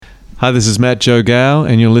Hi, this is Matt Joe Gow,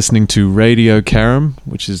 and you're listening to Radio Karam,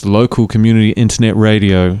 which is local community internet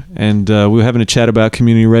radio. And we were having a chat about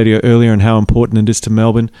community radio earlier and how important it is to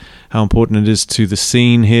Melbourne, how important it is to the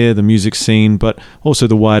scene here, the music scene, but also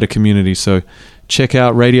the wider community. So check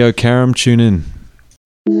out Radio Karam, tune in.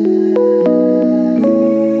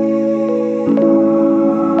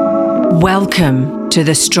 Welcome to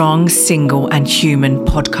the Strong, Single and Human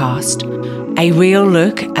podcast. A real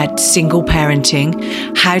look at single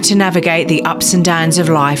parenting, how to navigate the ups and downs of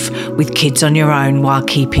life with kids on your own while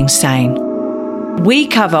keeping sane. We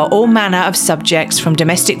cover all manner of subjects from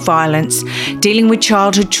domestic violence, dealing with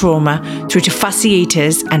childhood trauma, through to fussy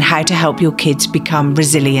eaters and how to help your kids become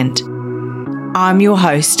resilient. I'm your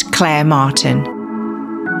host, Claire Martin.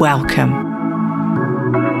 Welcome.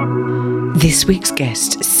 This week's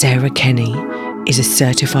guest, Sarah Kenny, is a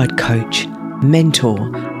certified coach,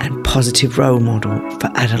 mentor and positive role model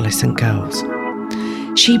for adolescent girls.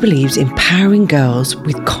 She believes empowering girls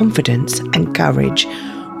with confidence and courage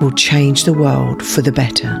will change the world for the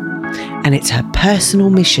better, and it's her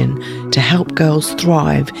personal mission to help girls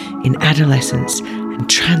thrive in adolescence and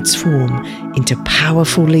transform into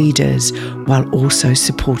powerful leaders while also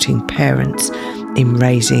supporting parents in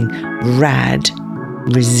raising rad,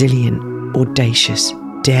 resilient, audacious,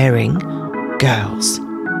 daring girls.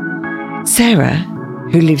 Sarah,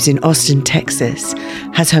 who lives in Austin, Texas,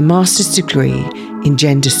 has her master's degree in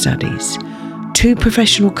gender studies, 2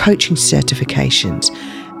 professional coaching certifications,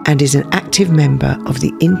 and is an active member of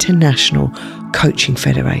the International Coaching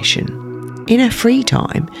Federation. In her free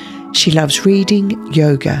time, she loves reading,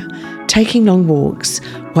 yoga, taking long walks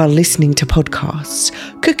while listening to podcasts,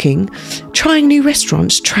 cooking, trying new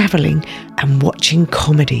restaurants, travelling, and watching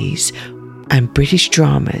comedies and British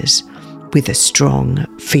dramas with a strong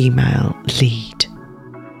female lead.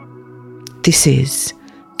 This is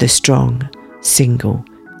the Strong, Single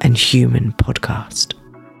and Human podcast.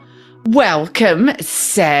 Welcome,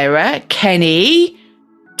 Sarah Kenny,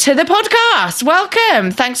 to the podcast.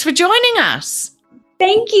 Welcome. Thanks for joining us.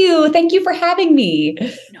 Thank you. Thank you for having me.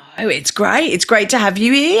 No, it's great. It's great to have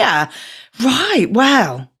you here. Right.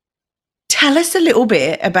 Well, tell us a little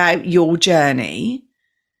bit about your journey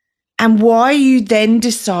and why you then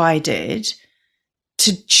decided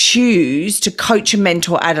to choose to coach and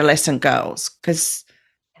mentor adolescent girls, because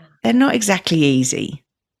they're not exactly easy.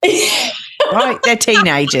 Right? They're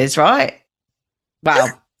teenagers, right?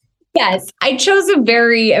 Well, yes, I chose a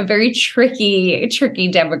very tricky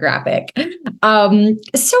demographic.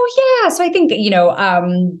 So I think,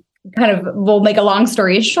 kind of, we'll make a long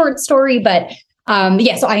story a short story, but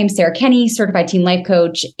so I am Sarah Kenny, certified teen life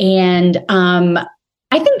coach. And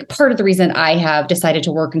I think part of the reason I have decided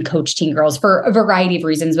to work and coach teen girls for a variety of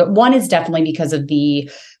reasons, but one is definitely because of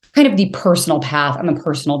the kind of the personal path and the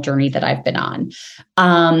personal journey that I've been on.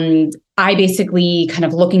 I basically, kind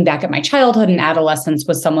of looking back at my childhood and adolescence,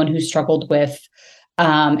 was someone who struggled with,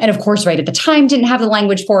 and of course, right at the time, didn't have the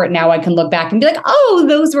language for it. Now I can look back and be like, oh,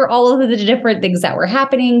 those were all of the different things that were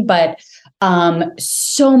happening. But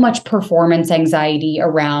so much performance anxiety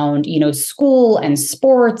around, school and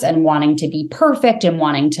sports and wanting to be perfect and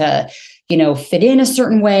wanting to, fit in a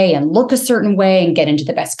certain way and look a certain way and get into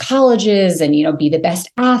the best colleges and, be the best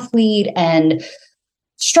athlete, and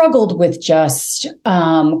struggled with just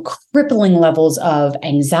crippling levels of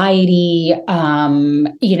anxiety,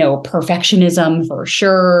 perfectionism for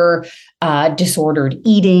sure, disordered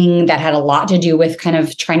eating that had a lot to do with kind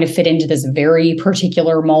of trying to fit into this very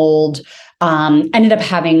particular mold. Ended up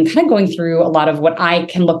going through a lot of what I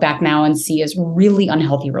can look back now and see as really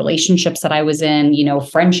unhealthy relationships that I was in,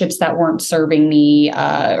 friendships that weren't serving me,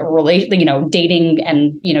 dating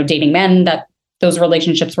and, dating men that those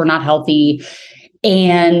relationships were not healthy.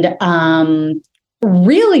 And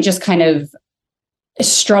really just kind of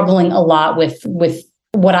struggling a lot with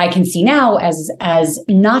what I can see now as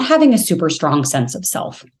not having a super strong sense of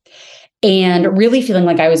self, and really feeling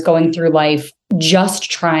like I was going through life just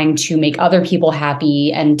trying to make other people happy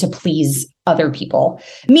and to please other people.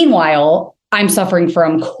 Meanwhile, I'm suffering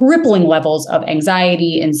from crippling levels of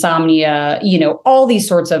anxiety, insomnia, all these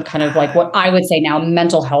sorts of kind of like what I would say now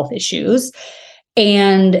mental health issues,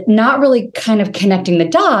 and not really kind of connecting the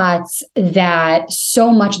dots that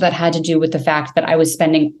so much of that had to do with the fact that I was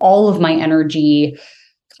spending all of my energy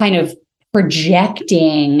kind of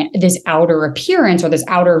projecting this outer appearance or this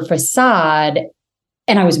outer facade,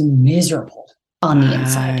 and I was miserable on the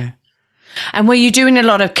inside. And were you doing a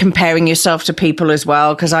lot of comparing yourself to people as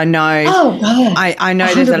well? Because I know, I know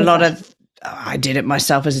 100%. There's a lot of, I did it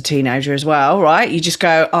myself as a teenager as well, right? You just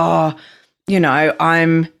go, am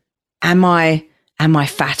I am I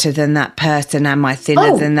fatter than that person? Am I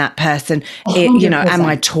thinner than that person? Am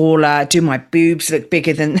I taller? Do my boobs look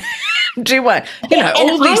bigger than,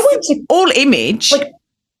 all image. Like,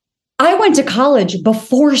 I went to college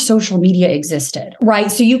before social media existed,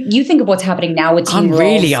 right? So you think of what's happening now with teen girls. I'm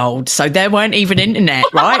really old, so there weren't even internet,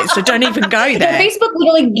 right? So don't even go there. Facebook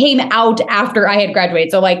literally came out after I had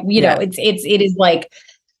graduated. So it is like,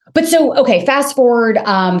 but so, okay, fast forward,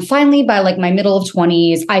 finally by like my middle of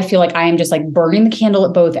 20s, I feel like I am just like burning the candle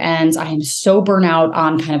at both ends. I am so burnt out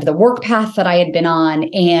on kind of the work path that I had been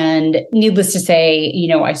on. And needless to say,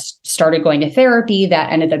 I started going to therapy.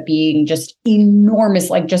 That ended up being just enormous,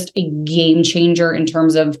 like just a game changer in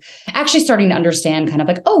terms of actually starting to understand kind of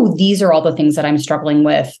like, oh, these are all the things that I'm struggling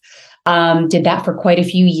with. Did that for quite a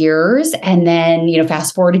few years. And then,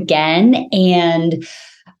 fast forward again, and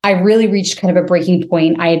I really reached kind of a breaking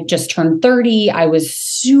point. I had just turned 30. I was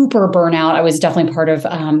super burnout. I was definitely part of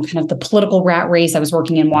kind of the political rat race. I was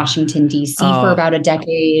working in Washington, D.C. for about a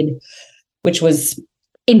decade, which was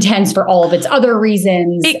intense for all of its other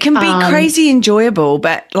reasons. It can be crazy enjoyable,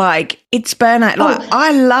 but like it's burnout. Like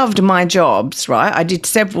I loved my jobs, right? I did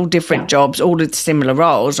several different jobs, all with similar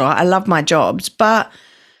roles, right? I love my jobs, but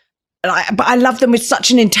I love them with such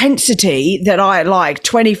an intensity that I like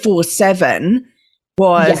 24/7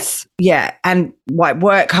 was, and like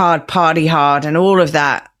work hard, party hard, and all of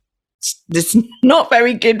that. It's not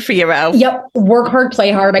very good for your health. Yep. Work hard, play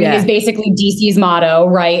hard. I mean, is basically DC's motto,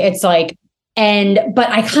 right? It's like, but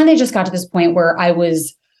I kind of just got to this point where I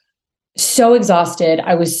was so exhausted.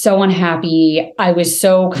 I was so unhappy. I was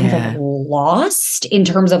so kind of like lost in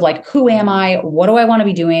terms of like, who am I? What do I want to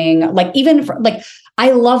be doing? Like, even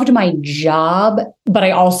I loved my job, but I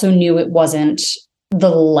also knew it wasn't the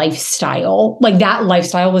lifestyle. Like that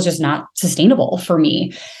lifestyle was just not sustainable for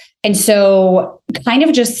me. And so kind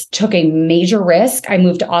of just took a major risk. I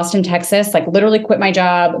moved to Austin, Texas, like literally quit my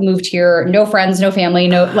job, moved here, no friends, no family,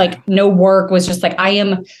 no work, was just like, I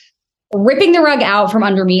am ripping the rug out from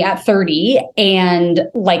under me at 30 and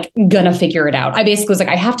like gonna figure it out. I basically was like,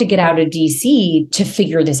 I have to get out of DC to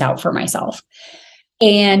figure this out for myself.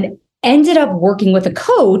 And ended up working with a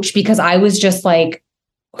coach because I was just like,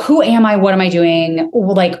 who am I? What am I doing?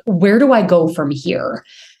 Like, where do I go from here?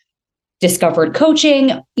 Discovered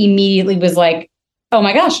coaching, immediately was like, oh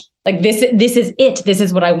my gosh, like this is it. This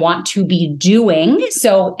is what I want to be doing.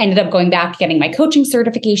 So ended up going back, getting my coaching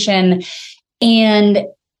certification. And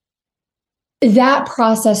that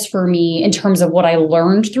process for me, in terms of what I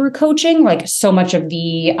learned through coaching, like so much of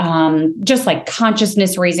the just like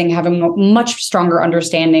consciousness raising, having much stronger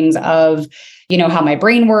understandings of, how my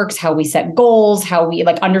brain works, how we set goals, how we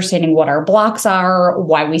like understanding what our blocks are,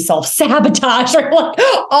 why we self-sabotage, or like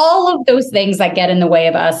all of those things that get in the way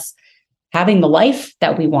of us having the life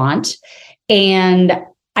that we want. And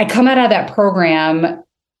I come out of that program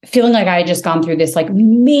feeling like I had just gone through this like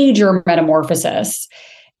major metamorphosis.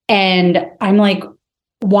 And I'm like,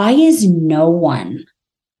 why is no one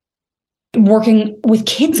working with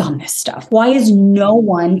kids on this stuff? Why is no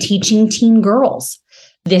one teaching teen girls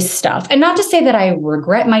this stuff? And not to say that I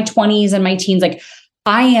regret my 20s and my teens, like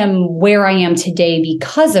I am where I am today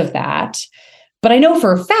because of that. But I know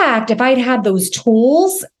for a fact, if I'd had those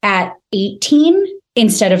tools at 18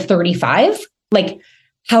 instead of 35, like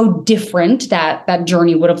how different that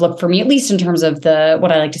journey would have looked for me, at least in terms of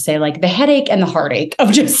what I like to say, like the headache and the heartache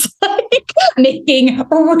of just like making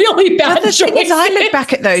really bad choices. Thing is, I look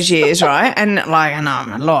back at those years, right? And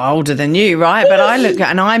I'm a lot older than you, right? But I look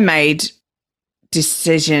at, and I made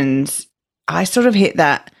decisions. I sort of hit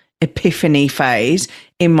that epiphany phase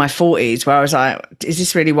in my 40s where I was like, is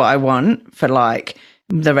this really what I want for like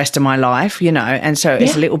the rest of my life? And so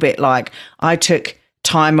it's a little bit like I took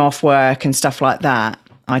time off work and stuff like that.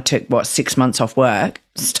 I took 6 months off work,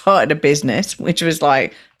 started a business, which was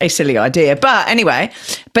like a silly idea. But anyway,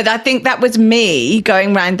 I think that was me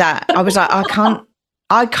going around that. I was like,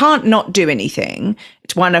 I can't not do anything.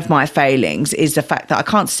 It's one of my failings is the fact that I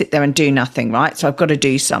can't sit there and do nothing, right? So I've got to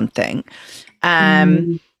do something.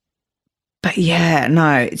 But yeah,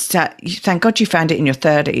 no, it's that. Thank God you found it in your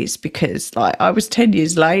 30s because like I was 10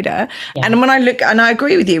 years later. Yeah. And when I look, and I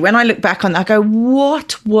agree with you, when I look back on that, I go,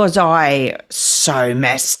 what was I so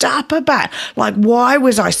messed up about? Like, why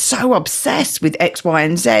was I so obsessed with X, Y,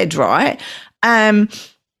 and Z, right?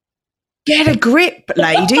 Get a grip,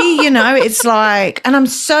 lady. It's like, and I'm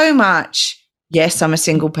so much, yes, I'm a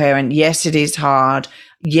single parent. Yes, it is hard.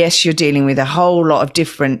 Yes, you're dealing with a whole lot of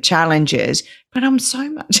different challenges, but I'm so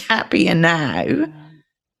much happier now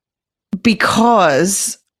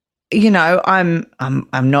because, I'm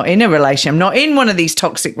not in a relationship. I'm not in one of these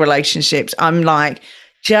toxic relationships. I'm like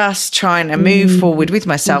just trying to move forward with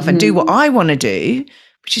myself and do what I want to do,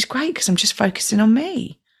 which is great because I'm just focusing on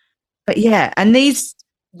me. But yeah, and these,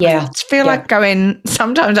 I feel like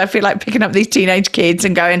sometimes I feel like picking up these teenage kids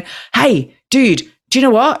and going, hey, dude, do you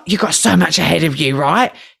know what? You've got so much ahead of you,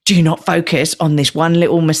 right? Do not focus on this one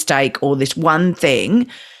little mistake or this one thing.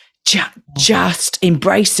 Just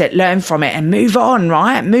embrace it, learn from it and move on,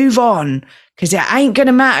 right? Move on, because it ain't going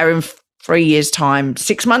to matter in 3 years' time,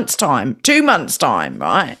 6 months' time, 2 months' time,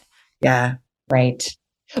 right? Yeah. Right.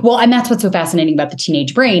 Well, and that's what's so fascinating about the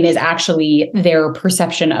teenage brain is actually their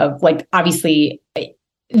perception of, like, obviously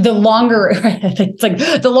the longer it's like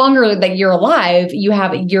the longer that you're alive, you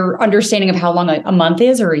have your understanding of how long a month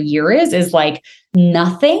is or a year is like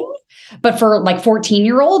nothing. But for like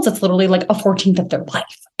 14-year-olds, it's literally like a 14th of their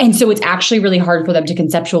life. And so it's actually really hard for them to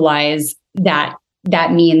conceptualize that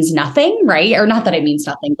means nothing, right? Or not that it means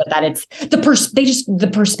nothing, but that it's the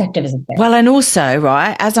perspective isn't there. Well, and also,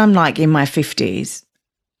 right, as I'm like in my 50s,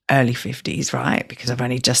 early 50s, right? Because I've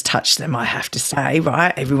only just touched them, I have to say,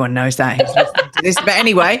 right? Everyone knows that who's listening to this. But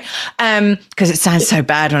anyway, because it sounds so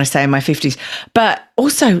bad when I say in my 50s. But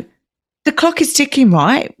also, the clock is ticking,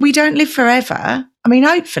 right? We don't live forever. I mean,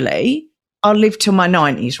 hopefully, I'll live till my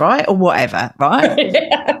 90s, right? Or whatever, right?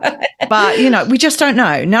 But, we just don't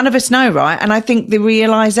know. None of us know, right? And I think the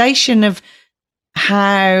realization of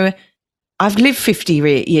how I've lived 50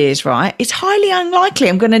 years, right? It's highly unlikely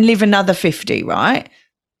I'm going to live another 50, right?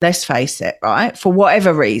 Let's face it, right? For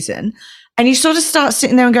whatever reason. And you sort of start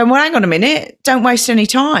sitting there and going, well, hang on a minute. Don't waste any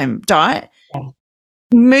time, right? Yeah.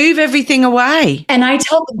 Move everything away. And I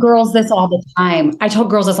tell girls this all the time.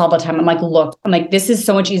 I'm like, look, this is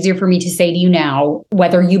so much easier for me to say to you now,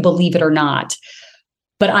 whether you believe it or not.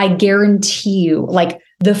 But I guarantee you, like,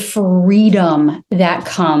 the freedom that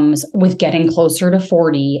comes with getting closer to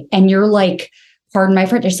 40, and you're like, pardon my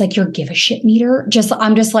French, just like your give a shit meter.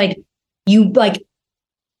 I'm just like, you like,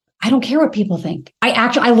 I don't care what people think.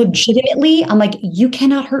 I legitimately, I'm like, you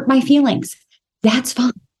cannot hurt my feelings. That's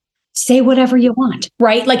fine. Say whatever you want,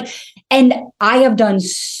 right? Like, and I have done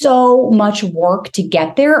so much work to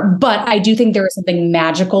get there, but I do think there is something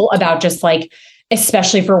magical about just like,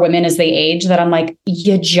 especially for women as they age, that I'm like,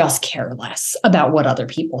 you just care less about what other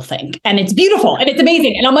people think. And it's beautiful and it's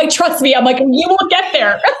amazing. And I'm like, trust me, I'm like, you will get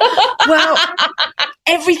there. Well,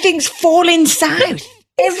 everything's falling south.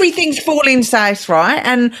 Everything's falling south, right?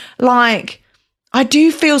 And like, I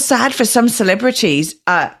do feel sad for some celebrities,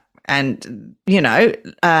 and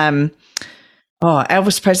Elvis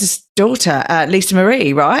Presley's daughter, Lisa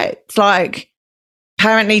Marie, right? It's like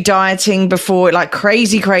apparently dieting before, like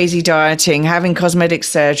crazy dieting, having cosmetic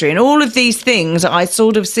surgery, and all of these things. I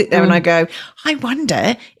sort of sit there and I go, I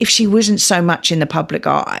wonder if she wasn't so much in the public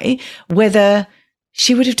eye, whether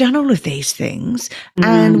she would have done all of these things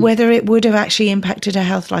and whether it would have actually impacted her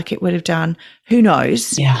health like it would have done. Who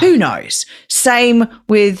knows? Yeah. Who knows? Same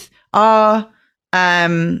with our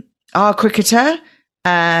cricketer,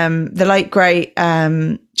 the late great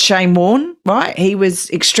Shane Warne, right? He was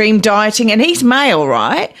extreme dieting and he's male,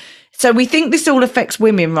 right? So we think this all affects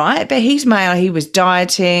women, right? But he's male. He was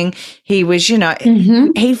dieting. He was,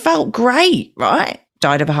 he felt great, right?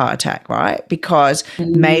 Died of a heart attack, right? Because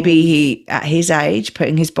maybe he, at his age,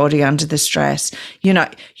 putting his body under the stress, you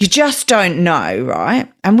just don't know,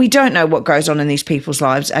 right? And we don't know what goes on in these people's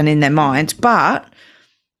lives and in their minds. But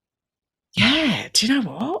yeah, do you know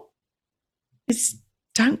what? It's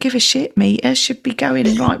don't give a shit meter should be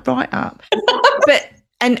going right up. But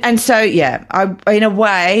and so yeah, in a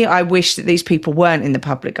way I wish that these people weren't in the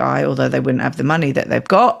public eye, although they wouldn't have the money that they've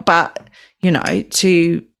got. But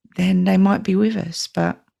then they might be with us.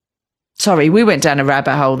 But sorry, we went down a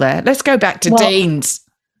rabbit hole there. Let's go back to Dean's.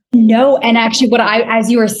 No, and actually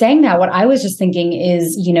as you were saying that, what I was just thinking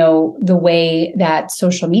is, the way that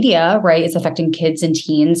social media, right, is affecting kids and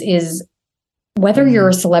teens is whether you're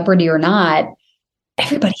a celebrity or not,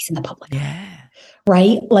 everybody's in the public. Yeah.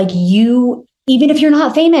 Right? Like even if you're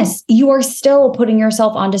not famous, you are still putting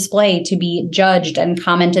yourself on display to be judged and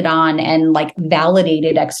commented on and like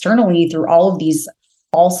validated externally through all of these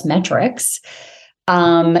false metrics.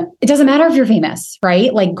 It doesn't matter if you're famous,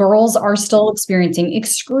 right? Like girls are still experiencing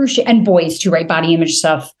excruciating, and boys too, right? Body image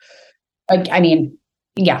stuff.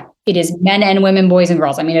 Yeah, it is men and women, boys and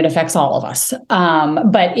girls. It affects all of us.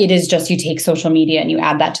 But it is just, you take social media and you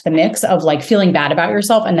add that to the mix of like feeling bad about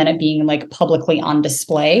yourself and then it being like publicly on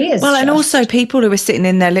display. And also people who are sitting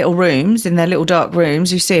in their little rooms, in their little dark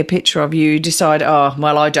rooms, who see a picture of you, decide,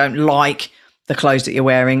 I don't like the clothes that you're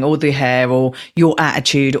wearing or the hair or your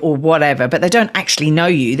attitude or whatever, but they don't actually know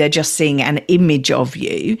you. They're just seeing an image of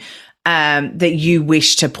you that you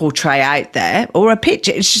wish to portray out there, or a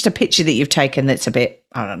picture. It's just a picture that you've taken that's a bit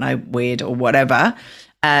I don't know, weird or whatever.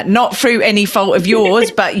 Not through any fault of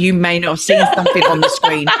yours, but you may not have seen something on the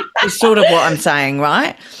screen. Is sort of what I'm saying,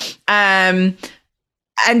 right? And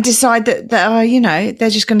decide that they're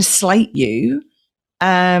just going to slate you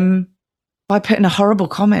by putting a horrible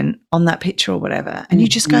comment on that picture or whatever. And you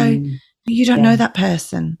just go, you don't know that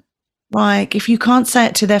person. Like, if you can't say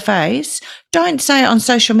it to their face, don't say it on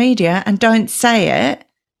social media, and don't say it.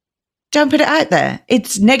 Don't put it out there.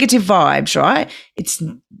 It's negative vibes, right? It's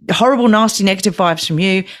horrible, nasty, negative vibes from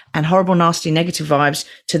you, and horrible, nasty, negative vibes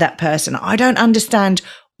to that person. I don't understand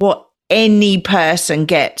what any person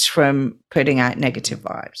gets from putting out negative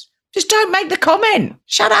vibes. Just don't make the comment.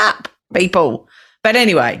 Shut up, people. But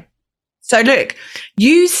anyway, so look,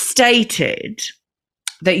 you stated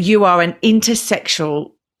that you are an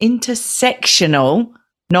intersectional,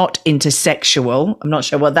 not intersexual. I'm not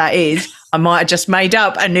sure what that is. I might have just made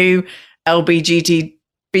up a new LBGT,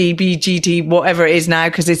 BBGT, whatever it is now,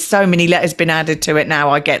 because there's so many letters been added to it now,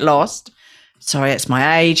 I get lost. Sorry, it's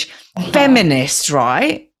my age. Feminist,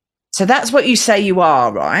 right? So that's what you say you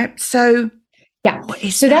are, right? So yeah.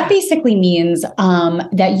 So that basically means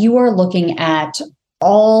that you are looking at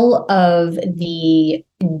all of the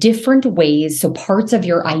different ways, so parts of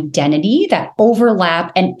your identity that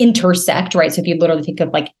overlap and intersect, right? So if you literally think of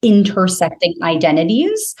like intersecting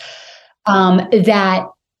identities that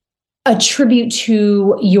attribute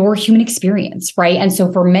to your human experience, right? And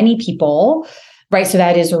so for many people, right, so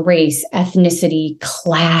that is race, ethnicity,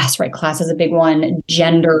 class, right? Class is a big one,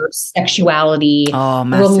 gender, sexuality,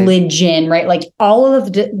 religion, right? Like all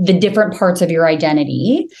of the different parts of your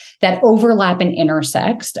identity that overlap and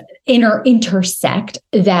intersect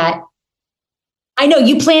that. I know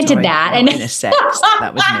you planted that. And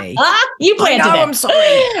that was me. You planted it. I'm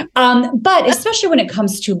sorry. But especially when it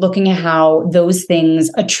comes to looking at how those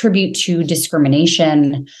things attribute to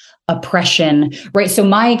discrimination, oppression, right? So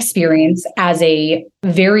my experience as a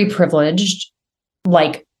very privileged,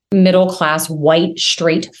 like middle class, white,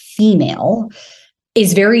 straight female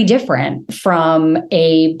is very different from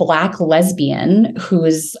a Black lesbian who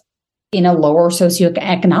is in a lower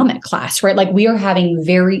socioeconomic class, right? Like we are having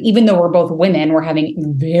even though we're both women, we're having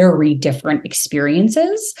very different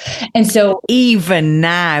experiences. And so even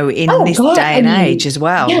now in this day and age as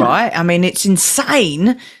well, right? I mean, it's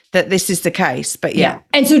insane that this is the case, but yeah.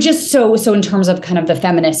 And so just so in terms of kind of the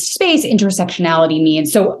feminist space, intersectionality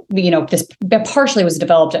means, so, this partially was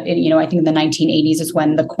developed, I think in the 1980s is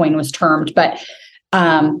when the coin was termed, but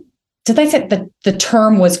so they said that the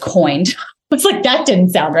term was coined. It's like, that didn't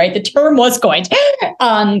sound right. The term was coined.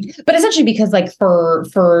 But essentially because like for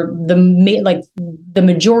the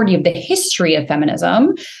majority of the history of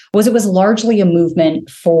feminism it was largely a movement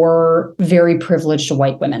for very privileged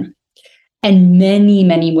white women. And many,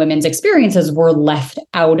 many women's experiences were left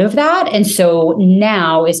out of that. And so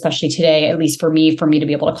now, especially today, at least for me to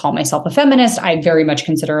be able to call myself a feminist, I very much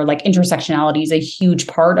consider like intersectionality is a huge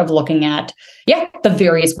part of looking at, the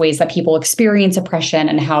various ways that people experience oppression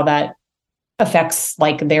and how that affects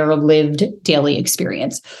like their lived daily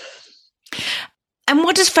experience. And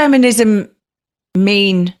what does feminism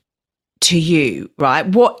mean to you, right?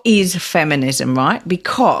 What is feminism, right?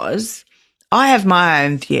 Because I have my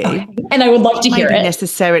own view. Okay. And I would love to hear it.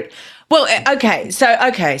 Necessary. Well, okay.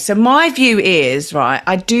 So my view is, right,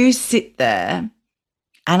 I do sit there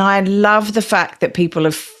and I love the fact that people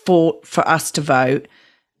have fought for us to vote,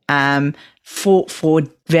 fought for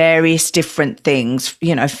various different things,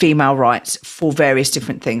 female rights for various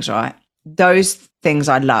different things, right? Those things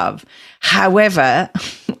I love. However,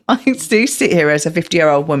 I do sit here as a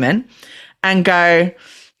 50-year-old woman and go,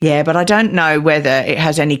 yeah, but I don't know whether it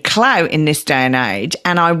has any clout in this day and age.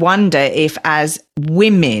 And I wonder if as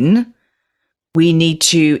women, we need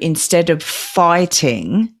to, instead of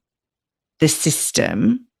fighting the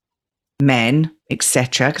system, men,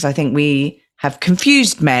 etc., because I think we have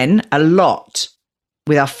confused men a lot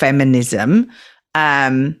with our feminism,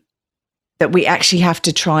 that we actually have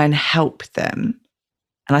to try and help them.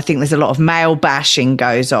 And I think there's a lot of male bashing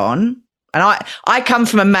goes on. And I come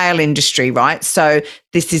from a male industry, right? So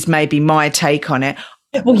this is maybe my take on it.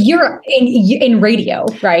 Well, you're in radio,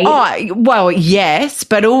 right? Well, yes,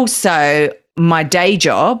 but also my day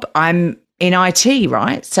job, I'm in IT,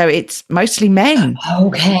 right? So it's mostly men.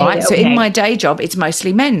 Okay. Right. So in my day job, it's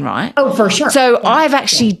mostly men, right? Oh, for sure. So I've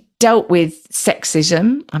actually dealt with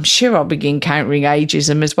sexism. I'm sure I'll be encountering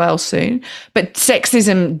ageism as well soon. But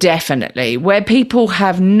sexism, definitely, where people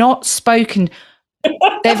have not spoken.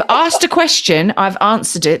 They've asked a question, I've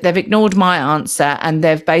answered it, they've ignored my answer, and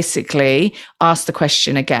they've basically asked the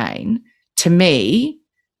question again. To me,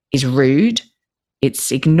 is rude.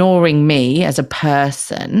 It's ignoring me as a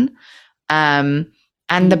person. And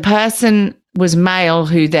And the person was male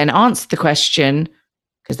who then answered the question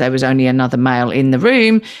because there was only another male in the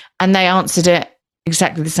room, and they answered it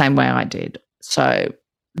exactly the same way I did. So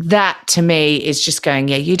that to me is just going,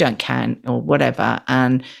 yeah, you don't can or whatever.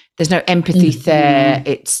 And there's no empathy there.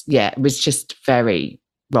 It was just very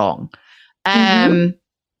wrong.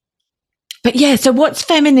 But yeah, so what's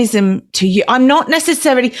feminism to you? I'm not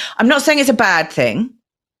saying it's a bad thing,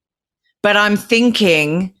 but I'm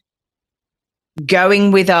thinking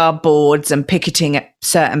going with our boards and picketing at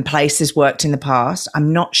certain places worked in the past.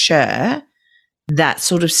 I'm not sure that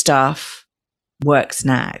sort of stuff works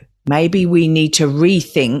now. Maybe we need to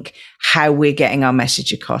rethink how we're getting our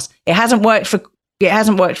message across. It hasn't worked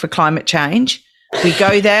for climate change. We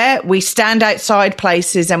go there, we stand outside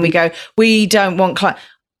places and we go, we don't want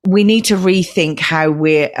we need to rethink how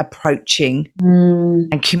we're approaching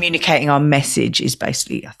and communicating our message is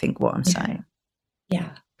basically, I think, what I'm saying. Yeah.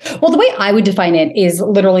 Well, the way I would define it is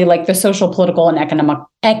literally like the social, political, and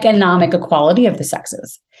economic equality of the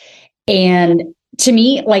sexes. And to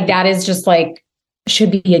me, like that is just like, should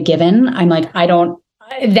be a given. I'm like,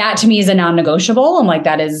 that to me is a non-negotiable. I'm like,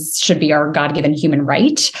 should be our God-given human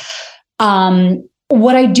right.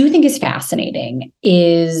 What I do think is fascinating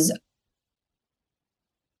is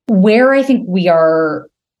where I think we're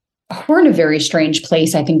in a very strange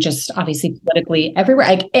place. I think just obviously politically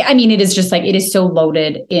everywhere. I mean, it is just like, it is so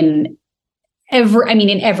loaded in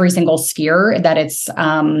every single sphere that it's,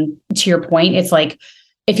 to your point, it's like,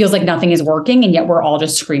 it feels like nothing is working and yet we're all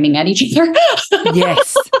just screaming at each other.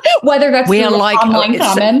 Yes. Whether that's through online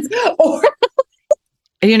comments or,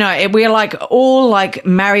 we're like all like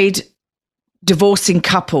married, divorcing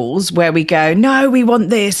couples where we go, no, we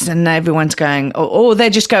want this. And everyone's going, or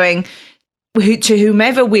they're just going to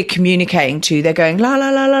whomever we're communicating to, they're going, la,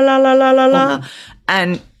 la, la, la, la, la, la, la, la,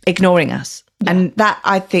 and ignoring us. Yeah. And that,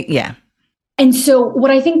 I think, yeah. And so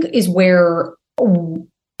what I think is where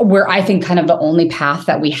I think kind of the only path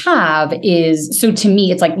that we have is, so to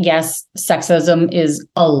me, it's like, yes, sexism is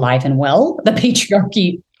alive and well. The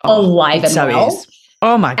patriarchy alive and well. Is.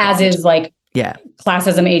 Oh my God. As is like, yeah,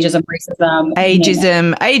 classism, ageism, racism.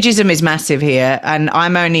 Ageism is massive here. And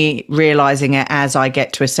I'm only realizing it as I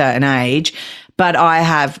get to a certain age. But I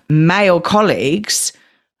have male colleagues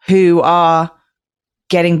who are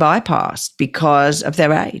getting bypassed because of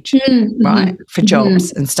their age, right? For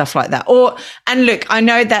jobs and stuff like that. And look, I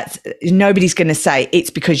know that nobody's going to say it's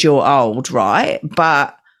because you're old, right?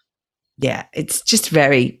 But yeah, it's just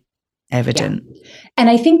very evident. Yeah. And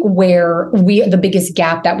I think where the biggest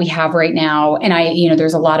gap that we have right now, and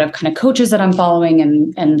there's a lot of kind of coaches that I'm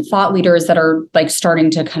following and thought leaders that are like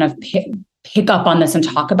starting to kind of pick up on this and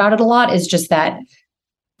talk about it a lot, is just that,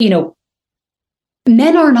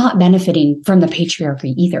 men are not benefiting from the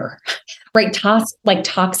patriarchy either, right?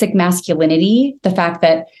 Toxic masculinity, the fact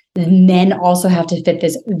that men also have to fit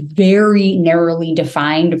this very narrowly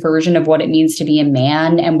defined version of what it means to be a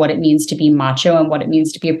man and what it means to be macho and what it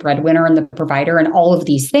means to be a breadwinner and the provider and all of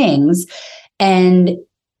these things. And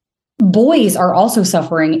boys are also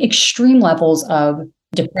suffering extreme levels of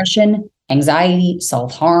depression, anxiety,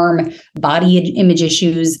 self-harm, body image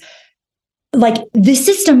issues. Like the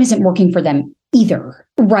system isn't working for them either,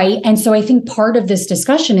 right? And so I think part of this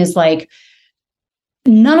discussion is like,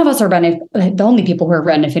 none of us are the only people who are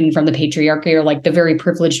benefiting from the patriarchy are like the very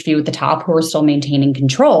privileged few at the top who are still maintaining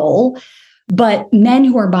control. But men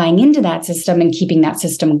who are buying into that system and keeping that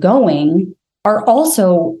system going are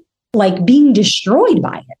also like being destroyed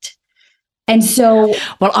by it. And so,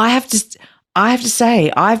 well, I have to say,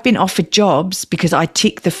 I've been offered jobs because I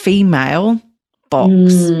tick the female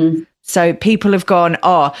box. So people have gone,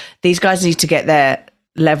 these guys need to get their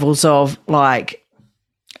levels of like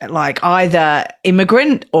either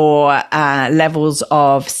immigrant or levels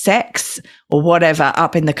of sex or whatever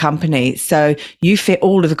up in the company. So you fit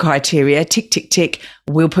all of the criteria, tick, tick, tick,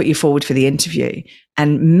 we'll put you forward for the interview.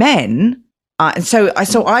 And men, so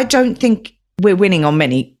I don't think we're winning on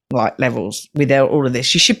many like levels with all of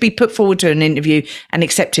this. You should be put forward to an interview and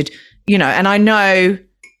accepted, and I know,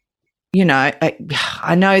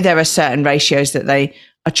 I know there are certain ratios that they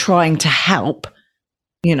are trying to help,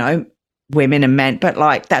 women and men, but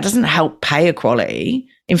like that doesn't help pay equality.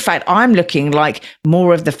 In fact, I'm looking like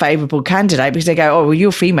more of the favorable candidate because they go, well,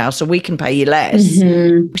 you're female, so we can pay you less,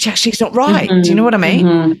 which actually is not right. Do you know what I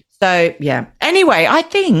mean? So, yeah. Anyway, I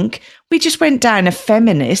think we just went down a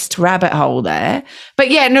feminist rabbit hole there.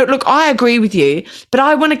 But yeah, no, look, I agree with you, but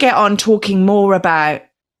I want to get on talking more about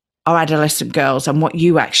our adolescent girls and what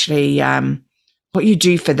you actually, what you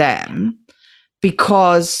do for them,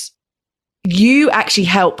 because you actually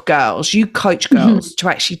help girls, you coach girls to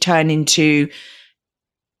actually turn into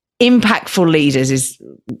impactful leaders is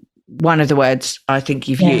one of the words I think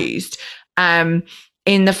you've used,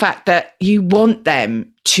 in the fact that you want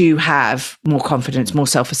them to have more confidence, more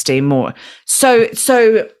self-esteem, more. So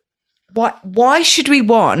why should we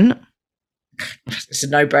want, it's a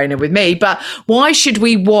no-brainer with me, but why should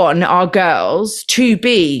we want our girls to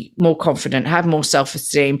be more confident, have more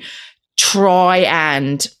self-esteem, try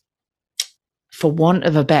and, for want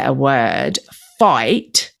of a better word,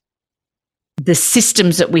 fight the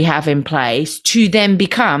systems that we have in place to then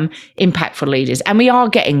become impactful leaders? And we are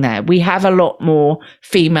getting there. We have a lot more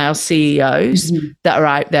female CEOs that are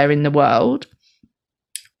out there in the world.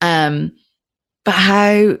 But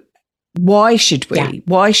why should we? Yeah.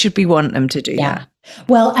 Why should we want them to do that?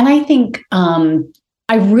 Well, and I think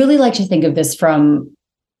I really like to think of this from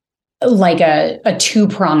like a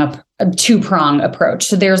two-prong approach.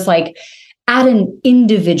 So there's like, at an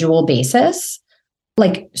individual basis,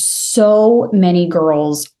 like so many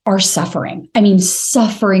girls are suffering. I mean,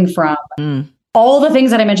 suffering from all the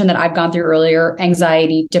things that I mentioned that I've gone through earlier: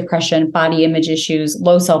 anxiety, depression, body image issues,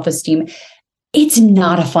 low self-esteem. It's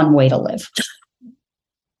not a fun way to live.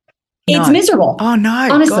 It's miserable. Oh no,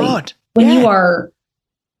 honestly, God. When you are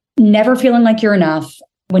never feeling like you're enough,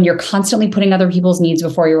 when you're constantly putting other people's needs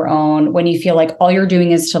before your own, when you feel like all you're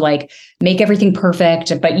doing is to like make everything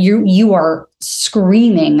perfect, but you are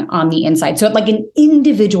screaming on the inside. So at like an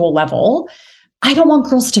individual level, I don't want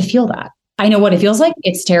girls to feel that. I know what it feels like.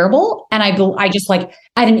 It's terrible. And I just like,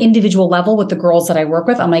 at an individual level with the girls that I work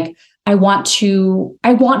with, I'm like, I want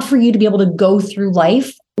for you to be able to go through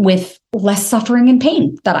life with less suffering and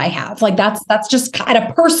pain that I have. Like that's just at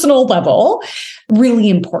a personal level, really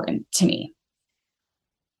important to me.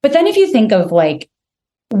 But then if you think of like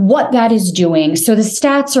what that is doing, so the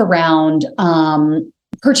stats around,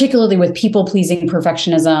 particularly with people pleasing,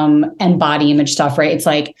 perfectionism, and body image stuff, right? It's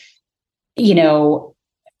like,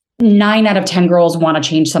 9 out of 10 girls want to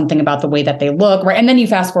change something about the way that they look, right? And then you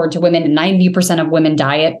fast forward to women, and 90% of women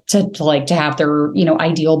diet to have their,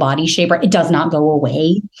 ideal body shape, right? It does not go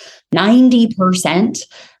away. 90%,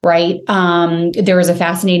 right? There is a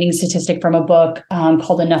fascinating statistic from a book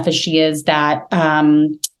called Enough as She Is that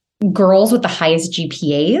girls with the highest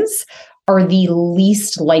GPAs are the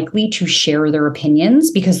least likely to share their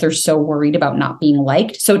opinions because they're so worried about not being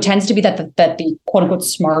liked. So it tends to be that the quote unquote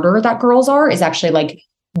smarter that girls are is actually like,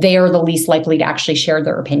 they are the least likely to actually share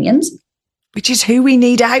their opinions. Which is who we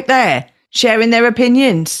need out there sharing their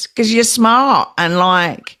opinions, because you're smart and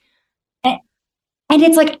like. And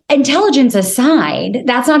it's like, intelligence aside,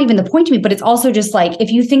 that's not even the point to me, but it's also just like, if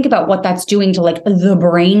you think about what that's doing to like the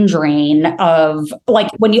brain drain of like,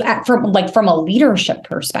 when you act from a leadership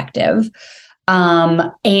perspective.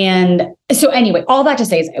 And so anyway, all that to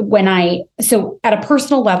say is so at a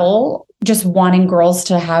personal level, just wanting girls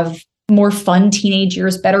to have more fun teenage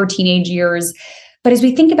years, better teenage years. But as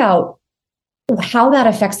we think about how that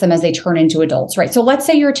affects them as they turn into adults, right? So let's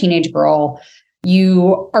say you're a teenage girl,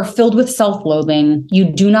 you are filled with self-loathing, you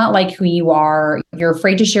do not like who you are, you're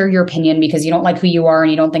afraid to share your opinion because you don't like who you are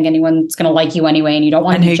and you don't think anyone's going to like you anyway, and you don't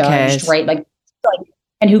want to be judged, right? Like,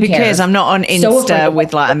 and who cares? I'm not on Insta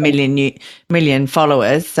with like a million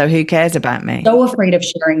followers, so who cares about me? So afraid of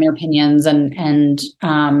sharing their opinions and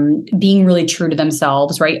being really true to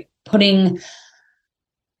themselves, right? Putting,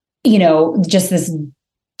 just this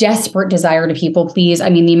desperate desire to people please. I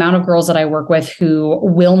mean, the amount of girls that I work with who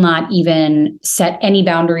will not even set any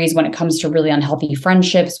boundaries when it comes to really unhealthy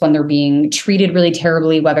friendships, when they're being treated really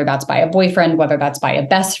terribly, whether that's by a boyfriend, whether that's by a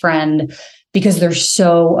best friend, because they're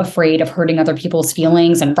so afraid of hurting other people's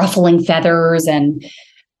feelings and ruffling feathers. And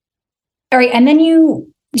all right. And then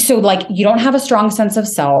you don't have a strong sense of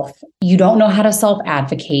self. You don't know how to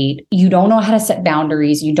self-advocate. You don't know how to set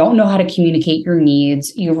boundaries. You don't know how to communicate your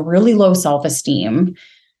needs. You have really low self-esteem.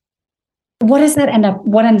 What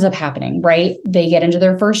ends up happening, right? They get into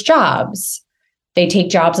their first jobs. They take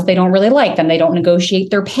jobs that they don't really like. Then they don't negotiate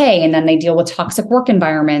their pay. And then they deal with toxic work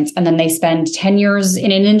environments. And then they spend 10 years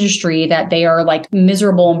in an industry that they are like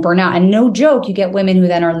miserable and burn out. And no joke, you get women who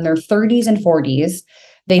then are in their 30s and 40s.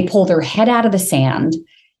 They pull their head out of the sand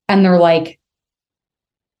and they're like,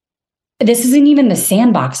 this isn't even the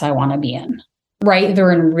sandbox I want to be in, right?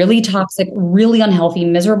 They're in really toxic, really unhealthy,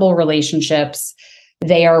 miserable relationships.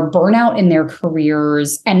 They are burnout in their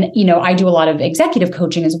careers. And, I do a lot of executive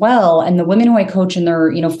coaching as well. And the women who I coach in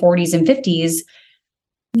their, 40s and 50s,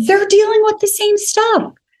 they're dealing with the same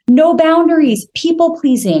stuff. No boundaries, people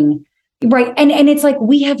pleasing, right? And it's like,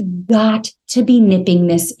 we have got to be nipping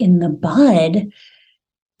this in the bud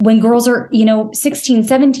when girls are, 16,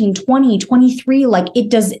 17, 20, 23, like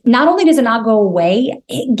not only does it not go away,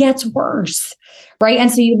 it gets worse. Right.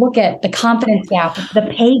 And so you look at the confidence gap, the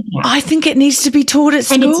pay gap. I think it needs to be taught at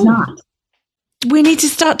school. And it's not. We need to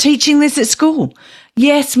start teaching this at school.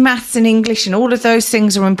 Yes, maths and English and all of those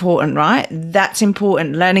things are important, right? That's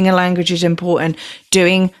important. Learning a language is important.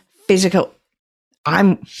 Doing physical.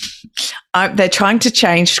 They're trying to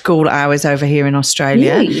change school hours over here in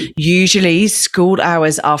Australia. Really? Usually school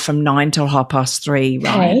hours are from 9 till 3:30,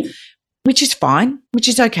 right? Okay. Which is fine, which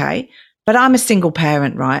is okay. But I'm a single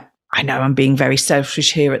parent, right? I know I'm being very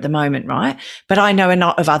selfish here at the moment, right? But I know a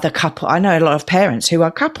lot of I know a lot of parents who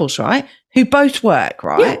are couples, right? Who both work,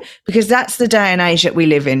 right? Yeah. Because that's the day and age that we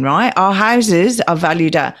live in, right? Our houses are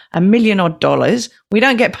valued at $1 million odd. We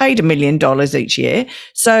don't get paid $1 million each year.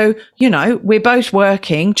 So, we're both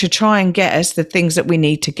working to try and get us the things that we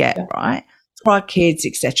need to get, right? For our kids,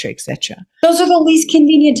 et cetera, et cetera. Those are the least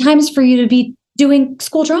convenient times for you to be doing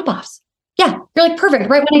school drop-offs. Yeah. You're like, perfect.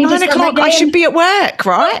 Right when I need 9 o'clock, I should be at work,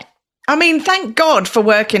 right? I mean, thank God for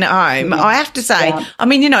working at home. I have to say,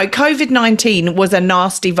 COVID-19 was a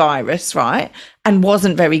nasty virus, right? And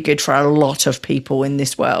wasn't very good for a lot of people in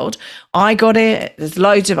this world. I got it. There's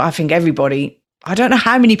loads of, I think everybody, I don't know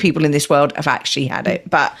how many people in this world have actually had it.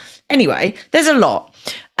 But anyway, there's a lot.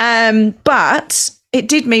 But it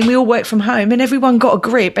did mean we all worked from home and everyone got a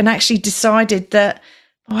grip and actually decided that,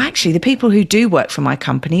 actually, the people who do work for my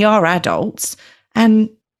company are adults and,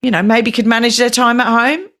 maybe could manage their time at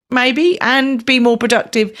home. Maybe, and be more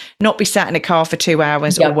productive, not be sat in a car for 2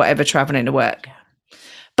 hours or whatever, traveling to work.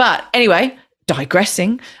 But anyway,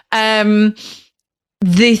 digressing. The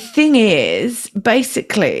thing is,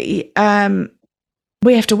 basically,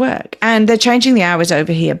 we have to work and they're changing the hours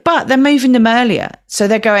over here, but they're moving them earlier. So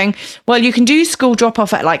they're going, well, you can do school drop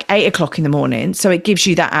off at like 8 o'clock in the morning. So it gives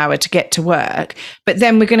you that hour to get to work. But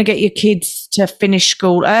then we're going to get your kids to finish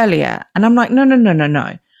school earlier. And I'm like,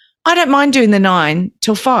 no. I don't mind doing the 9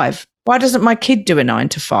 till 5. Why doesn't my kid do a 9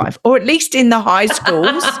 to 5? Or at least in the high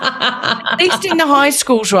schools,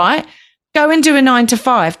 right? Go and do a 9 to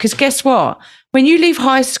 5. Because guess what? When you leave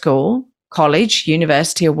high school, college,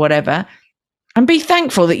 university or whatever, and be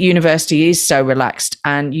thankful that university is so relaxed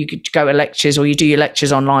and you could go to lectures or you do your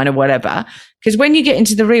lectures online or whatever. Because when you get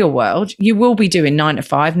into the real world, you will be doing 9 to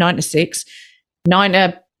 5, 9 to 6, 9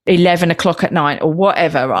 to 11 o'clock at night or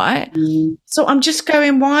whatever, right? Mm. So I'm just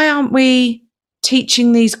going, why aren't we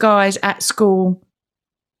teaching these guys at school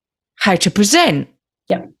how to present?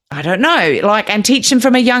 Yeah. I don't know, and teach them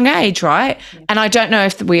from a young age, right? Yeah. And I don't know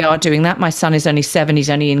if we are doing that. My son is only 7. He's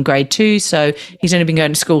only in grade 2. So he's only been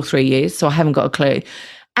going to school 3 years. So I haven't got a clue.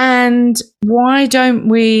 And why don't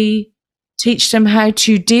we teach them how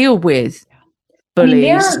to deal with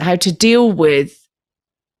bullies, how to deal with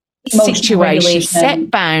situations,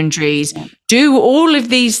 set boundaries, do all of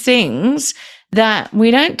these things that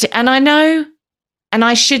we don't. And I know, and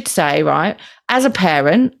I should say, right, as a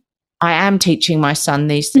parent, I am teaching my son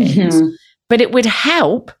these things, but it would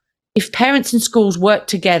help if parents and schools work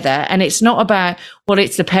together. And it's not about,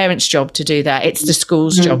 it's the parents' job to do that. It's the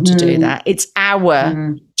school's job to do that. It's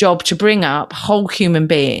our job to bring up whole human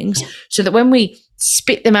beings so that when we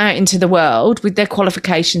spit them out into the world with their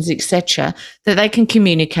qualifications, etc., that they can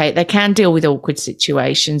communicate, they can deal with awkward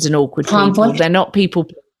situations and awkward conflict. People. They're not people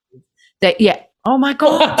that, oh my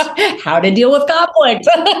God. How to deal with conflict.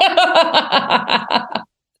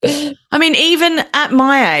 I mean, even at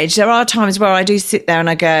my age, there are times where I do sit there and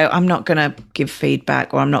I go, I'm not going to give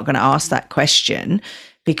feedback or I'm not going to ask that question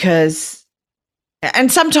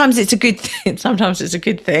and sometimes it's a good thing. Sometimes it's a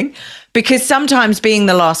good thing because sometimes being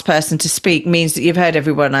the last person to speak means that you've heard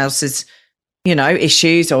everyone else's,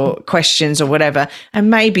 issues or questions or whatever.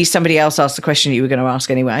 And maybe somebody else asked the question you were going to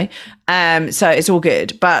ask anyway. So it's all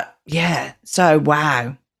good. But so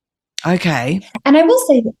wow. Okay. And I will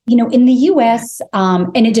say, in the US,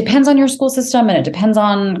 and it depends on your school system and it depends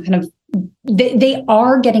on kind of, they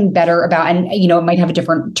are getting better about, and, it might have a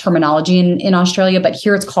different terminology in Australia, but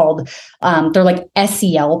here it's called, they're like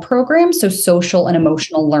SEL programs. So social and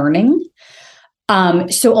emotional learning.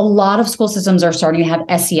 So a lot of school systems are starting to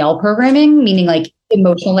have SEL programming, meaning like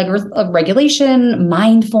emotional regulation,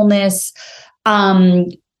 mindfulness,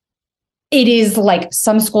 it is like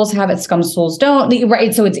some schools have it, some schools don't,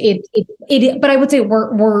 right? So but I would say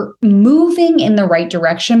we're moving in the right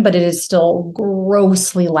direction, but it is still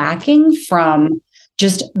grossly lacking from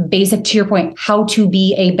just basic, to your point, how to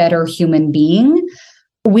be a better human being.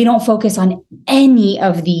 We don't focus on any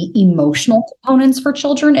of the emotional components for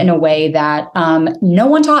children in a way that no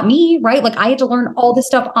one taught me, right? Like I had to learn all this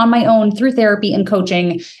stuff on my own through therapy and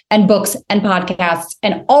coaching and books and podcasts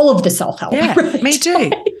and all of the self-help. Yeah, right? Me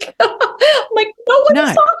too. I'm like, no one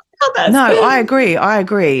is talking about this. No, I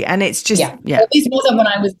agree. And it's just, At least it wasn't when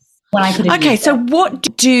I could have. Okay, so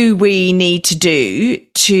what do we need to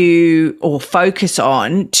do or focus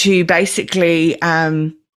on to basically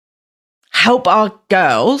help our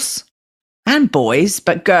girls and boys,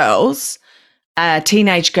 but girls,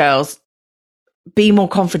 teenage girls, be more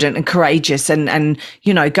confident and courageous and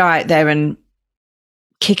go out there and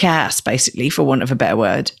kick ass, basically, for want of a better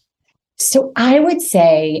word? So I would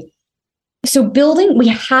say, we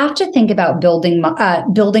have to think about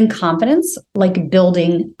building confidence like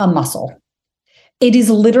building a muscle. It is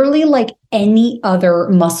literally like any other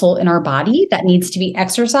muscle in our body that needs to be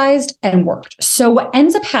exercised and worked. So what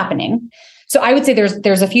ends up happening, so I would say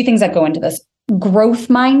there's a few things that go into this. Growth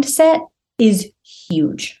mindset is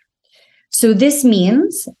huge. So this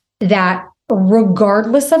means that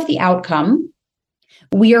regardless of the outcome,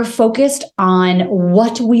 we are focused on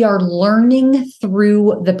what we are learning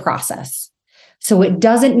through the process. So it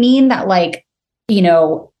doesn't mean that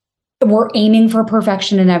we're aiming for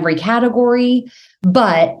perfection in every category,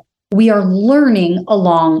 but we are learning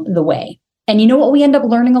along the way. And you know what we end up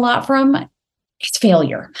learning a lot from? It's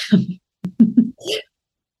failure.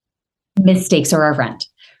 Mistakes are our friend,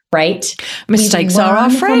 right? Mistakes are our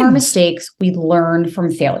friend. From our mistakes, we learn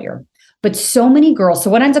from failure. But so many girls,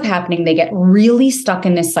 so what ends up happening, they get really stuck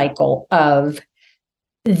in this cycle of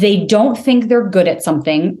they don't think they're good at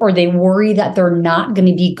something, or they worry that they're not going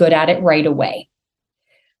to be good at it right away.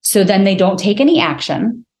 So then they don't take any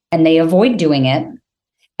action and they avoid doing it.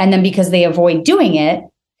 And then because they avoid doing it,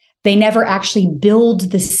 they never actually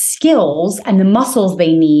build the skills and the muscles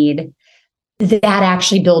they need that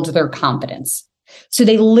actually builds their confidence. So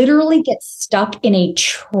they literally get stuck in a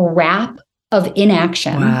trap of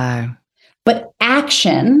inaction. Wow. But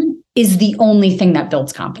action is the only thing that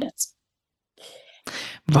builds confidence.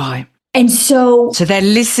 Right. And so they're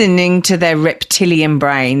listening to their reptilian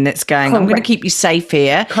brain that's going, Correct. I'm going to keep you safe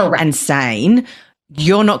here Correct. and sane.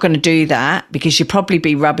 You're not going to do that because you'll probably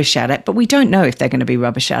be rubbish at it. But we don't know if they're going to be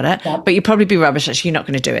rubbish at it. Yep. But you'll probably be rubbish at it. So you're not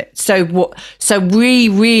going to do it. So we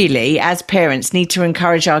really, as parents, need to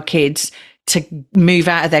encourage our kids to move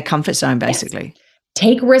out of their comfort zone, basically. Yes.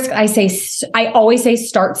 Take risk. I always say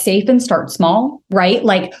start safe and start small, right?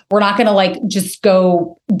 Like we're not going to just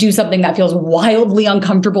go do something that feels wildly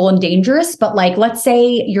uncomfortable and dangerous. But let's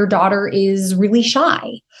say your daughter is really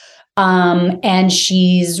shy. And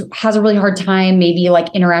has a really hard time maybe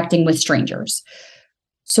interacting with strangers.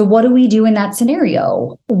 So what do we do in that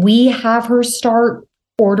scenario? We have her start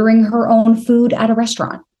ordering her own food at a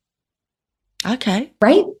restaurant. Okay.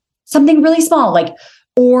 Right? Something really small,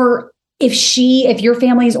 or if your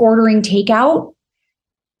family is ordering takeout,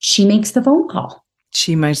 she makes the phone call.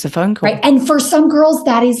 She makes the phone call. Right. And for some girls,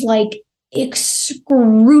 that is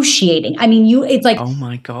excruciating. I mean, it's oh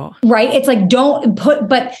my God. Right. It's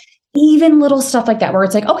but even little stuff like that, where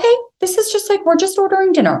it's okay, this is just we're just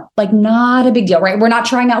ordering dinner, not a big deal, right? We're not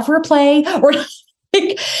trying out for a play. We're not,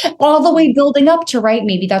 all the way building up to, right?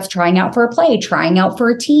 Maybe that's trying out for a play, trying out for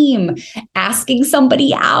a team, asking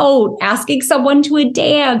somebody out, asking someone to a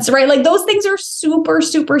dance, right? Those things are super,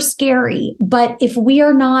 super scary. But if we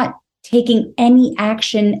are not taking any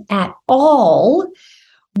action at all,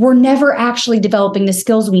 we're never actually developing the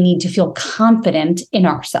skills we need to feel confident in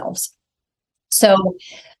ourselves. So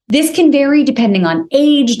this can vary depending on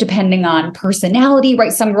age, depending on personality,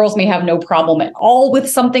 right? Some girls may have no problem at all with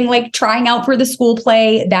something like trying out for the school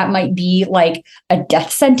play. That might be a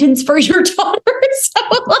death sentence for your daughter. So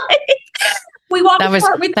we want to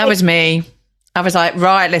start with that was me. I was like,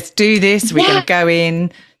 right, let's do this. We're going to go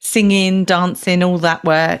in, singing, dancing, all that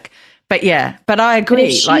work. But I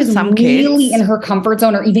agree. Some kids really in her comfort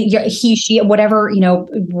zone, or even he, she, whatever,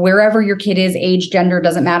 wherever your kid is, age, gender,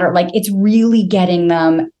 doesn't matter. It's really getting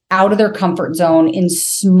them out of their comfort zone in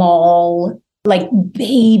small,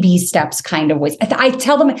 baby steps kind of ways. I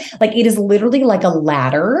tell them it is literally like a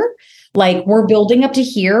ladder. We're building up to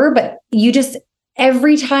here, but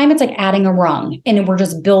every time it's adding a rung, and we're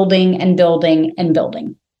just building and building and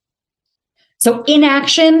building. So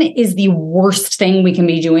inaction is the worst thing we can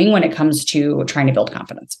be doing when it comes to trying to build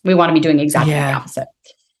confidence. We want to be doing exactly the opposite.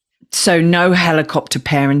 So no helicopter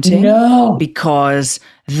parenting. No. Because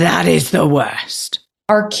that is the worst.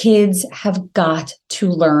 Our kids have got to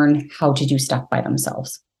learn how to do stuff by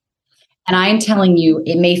themselves. And I'm telling you,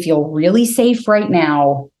 it may feel really safe right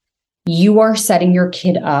now. You are setting your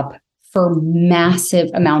kid up for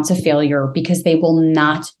massive amounts of failure because they will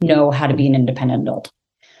not know how to be an independent adult.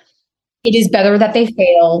 It is better that they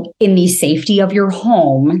fail in the safety of your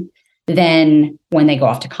home than when they go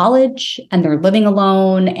off to college and they're living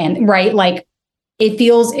alone. And right, it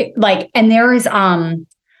feels and there is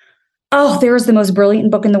Oh, there is the most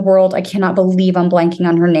brilliant book in the world. I cannot believe I'm blanking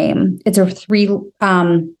on her name. It's a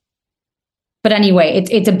but anyway,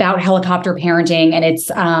 it's about helicopter parenting, and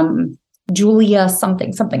it's Julia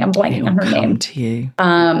something. I'm blanking on her name. To you.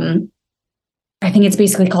 I think it's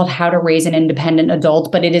basically called How to Raise an Independent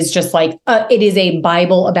Adult, but it is just like, it is a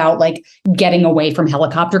Bible about like getting away from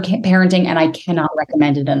helicopter parenting. And I cannot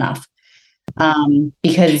recommend it enough.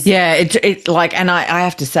 Because it's like, and I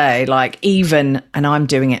have to say, like, even, and I'm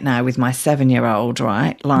doing it now with my 7-year-old,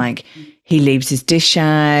 right? Like, he leaves his dish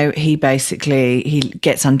out. He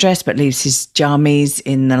gets undressed, but leaves his jammies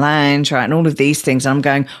in the lounge, right? And all of these things. And I'm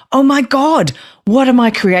going, oh my God, what am I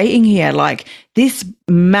creating here? Like, this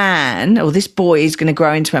man or this boy is going to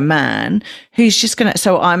grow into a man who's just going to,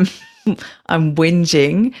 so I'm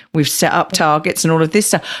whinging. We've set up targets and all of this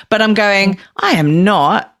stuff, but I'm going, I am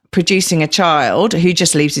not producing a child who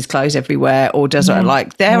just leaves his clothes everywhere or does it.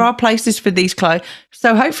 Like, there are places for these clothes.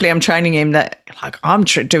 So hopefully I'm training him that, like, I'm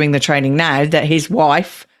doing the training now that his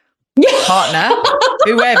wife, partner,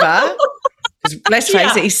 whoever, let's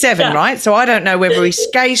face it, he's 7, right? So I don't know whether he's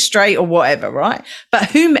gay, straight or whatever, right?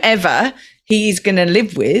 But whomever he's going to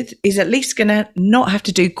live with is at least going to not have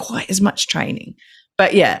to do quite as much training.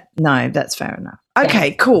 But yeah, no, that's fair enough.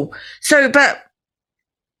 Okay, cool. So, but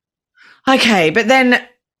then,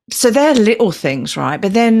 so they're little things, right?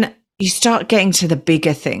 But then you start getting to the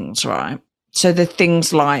bigger things, right? So the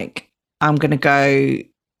things like, I'm going to go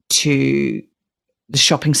to the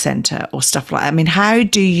shopping centre or stuff like that. I mean, how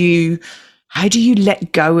do you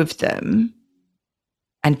let go of them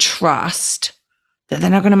and trust that they're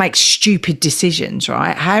not going to make stupid decisions,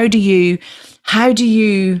 right? How do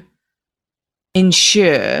you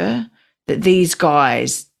ensure that these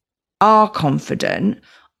guys are confident,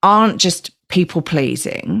 aren't just people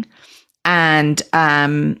pleasing, and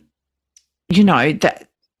you know, that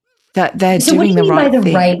they're doing the right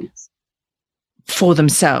thing for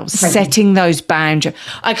themselves, setting those boundaries.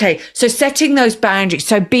 Okay, so setting those boundaries,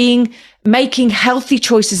 so making healthy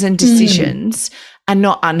choices and decisions and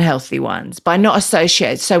not unhealthy ones, by not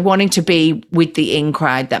associating, so wanting to be with the in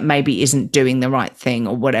crowd that maybe isn't doing the right thing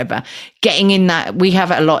or whatever, getting in that, we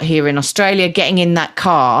have it a lot here in Australia, getting in that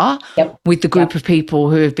car with the group of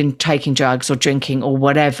people who have been taking drugs or drinking or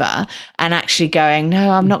whatever, and actually going,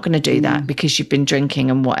 no, I'm not going to do that because you've been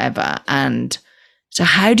drinking and whatever. And so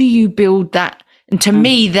how do you build that? And to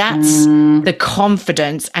me, that's the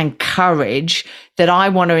confidence and courage that I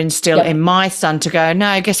want to instill in my son, to go,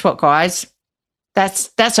 no, guess what, guys?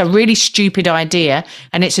 That's a really stupid idea,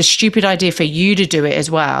 and it's a stupid idea for you to do it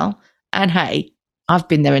as well. And hey, I've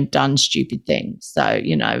been there and done stupid things. So,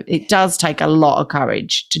 you know, it does take a lot of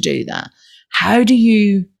courage to do that. How do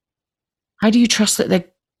you trust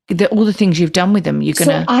that all the things you've done with them, you're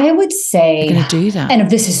going to, I would say, you're going to do that? And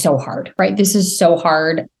this is so hard, right? This is so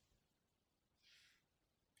hard.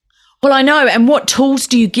 Well, I know. And what tools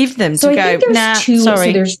do you give them to go, nah,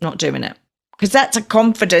 sorry, there's not doing it? Because that's a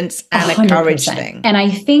confidence and 100%. A courage thing. And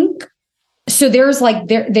I think, so there's like,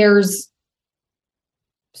 there's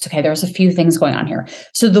a few things going on here.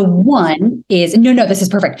 So the one is, no, this is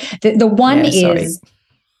perfect. The one is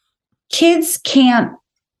kids can't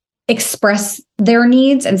express their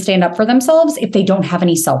needs and stand up for themselves if they don't have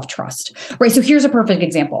any self-trust, right? So here's a perfect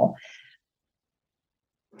example.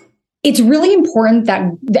 It's really important that,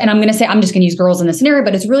 and I'm just going to use girls in this scenario,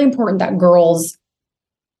 but it's really important that girls,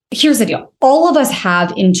 here's the deal. All of us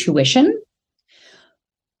have intuition.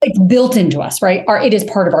 It's built into us, right? It is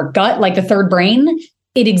part of our gut, like the third brain.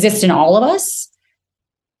 It exists in all of us.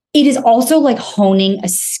 It is also like honing a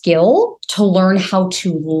skill to learn how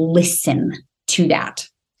to listen to that.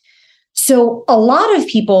 So a lot of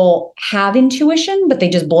people have intuition, but they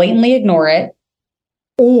just blatantly ignore it,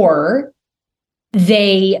 or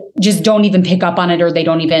they just don't even pick up on it, or they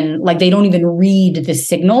don't even read the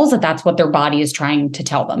signals that that's what their body is trying to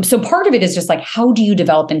tell them. So part of it is just like, how do you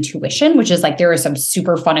develop intuition, which is like, there is some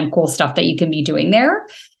super fun and cool stuff that you can be doing there.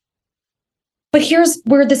 But here's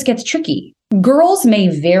where this gets tricky. Girls may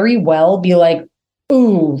very well be like,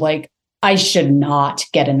 ooh, like, I should not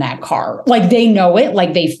get in that car. Like, they know it,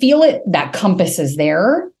 like they feel it, that compass is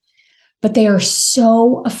there, but they are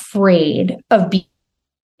so afraid of being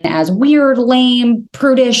as weird, lame,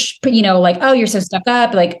 prudish, you know, like, oh, you're so stuck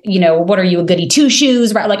up, like, you know, what are you, a goody two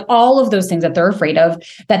shoes, right? Like all of those things that they're afraid of,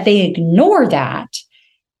 that they ignore that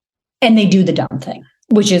and they do the dumb thing,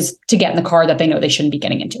 which is to get in the car that they know they shouldn't be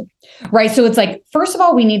getting into, right? So it's like, first of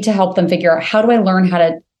all, we need to help them figure out, how do I learn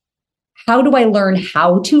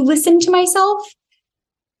how to listen to myself?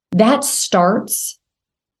 That starts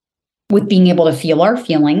with being able to feel our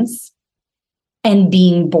feelings and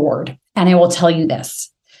being bored. And I will tell you this,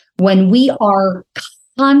 when we are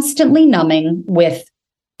constantly numbing with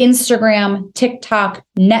Instagram, TikTok,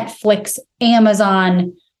 Netflix,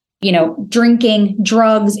 Amazon, drinking,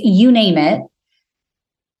 drugs, you name it,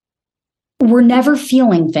 we're never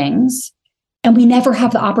feeling things and we never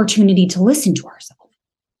have the opportunity to listen to ourselves.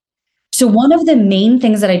 So one of the main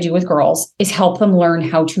things that I do with girls is help them learn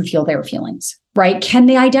how to feel their feelings, right? Can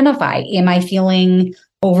they identify? Am I feeling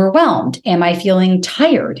overwhelmed? Am I feeling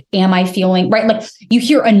tired? Am I feeling, right? Like you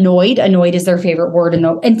hear annoyed. Annoyed is their favorite word. And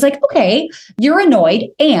it's like, okay, you're annoyed.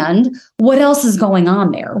 And what else is going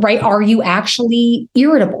on there, right? Are you actually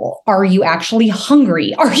irritable? Are you actually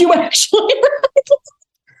hungry? Are you actually...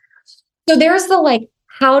 So there's the like,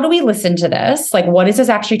 how do we listen to this? Like, what is this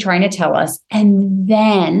actually trying to tell us? And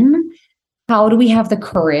then how do we have the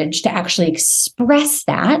courage to actually express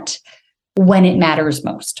that when it matters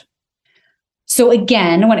most? So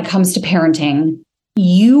again, when it comes to parenting,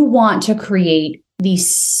 you want to create the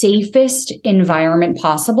safest environment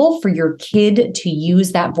possible for your kid to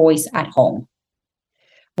use that voice at home,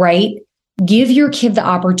 right? Give your kid the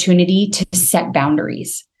opportunity to set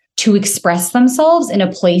boundaries, to express themselves in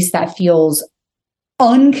a place that feels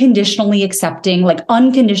unconditionally accepting, like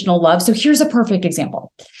unconditional love. So here's a perfect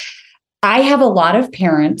example. I have a lot of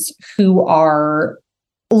parents who are,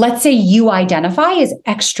 let's say you identify as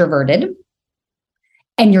extroverted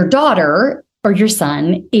and your daughter or your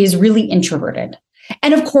son is really introverted.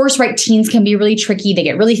 And of course, right, teens can be really tricky. They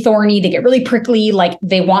get really thorny. They get really prickly. Like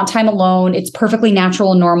they want time alone. It's perfectly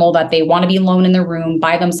natural and normal that they want to be alone in their room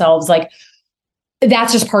by themselves. Like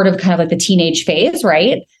that's just part of kind of like the teenage phase,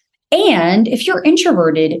 right? And if you're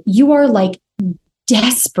introverted, you are like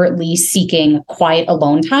desperately seeking quiet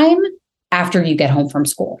alone time after you get home from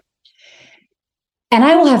school. And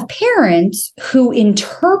I will have parents who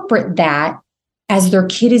interpret that as their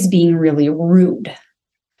kid is being really rude.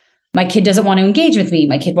 My kid doesn't want to engage with me.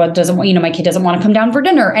 My kid doesn't want, my kid doesn't want to come down for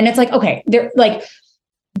dinner. And it's like, okay, they're like,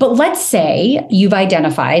 but let's say you've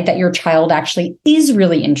identified that your child actually is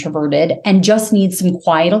really introverted and just needs some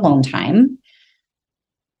quiet alone time.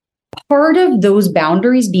 Part of those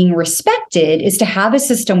boundaries being respected is to have a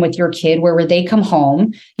system with your kid where they come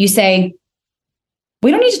home, you say,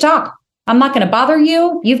 we don't need to talk. I'm not going to bother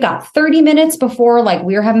you. You've got 30 minutes before like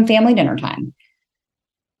we're having family dinner time.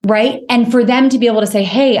 Right. And for them to be able to say,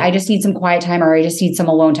 hey, I just need some quiet time or I just need some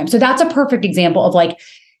alone time. So that's a perfect example of like,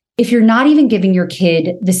 if you're not even giving your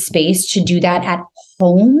kid the space to do that at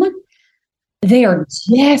home, they are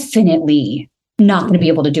definitely not going to be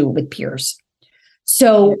able to do it with peers.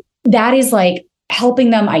 So that is like helping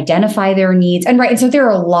them identify their needs. And right. And so there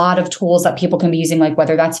are a lot of tools that people can be using, like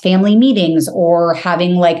whether that's family meetings or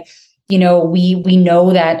having like, we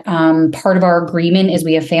know that part of our agreement is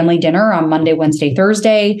we have family dinner on Monday, Wednesday,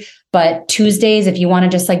 Thursday, but Tuesdays, if you want to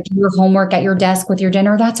just like do your homework at your desk with your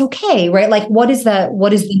dinner, that's okay. Right. Like what is the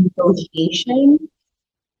negotiation?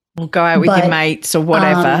 We'll go out with your mates or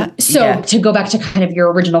whatever. To go back to kind of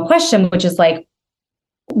your original question, which is like,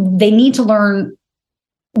 they need to learn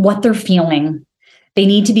what they're feeling. They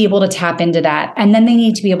need to be able to tap into that. And then they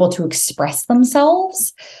need to be able to express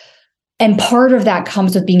themselves. And part of that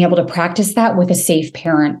comes with being able to practice that with a safe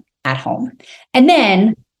parent at home. And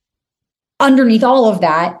then underneath all of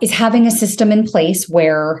that is having a system in place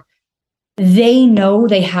where they know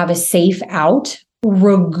they have a safe out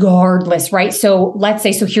regardless, right? So let's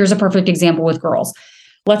say, so here's a perfect example with girls.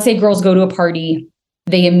 Let's say girls go to a party.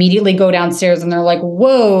 They immediately go downstairs and they're like,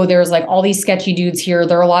 whoa, there's like all these sketchy dudes here.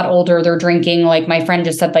 They're a lot older. They're drinking. Like my friend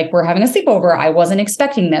just said, like, we're having a sleepover. I wasn't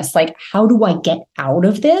expecting this. Like, how do I get out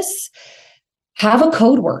of this? Have a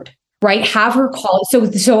code word, right? Have her call.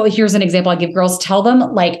 So here's an example I give girls. Tell them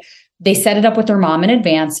like they set it up with their mom in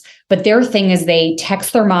advance, but their thing is they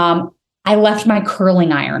text their mom, I left my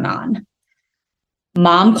curling iron on.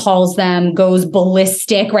 Mom calls them, goes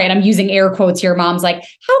ballistic, right? I'm using air quotes here. Mom's like,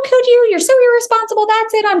 how could you? You're so irresponsible.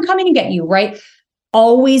 That's it. I'm coming to get you, right?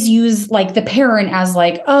 Always use like the parent as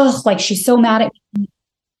like, oh, like she's so mad at me.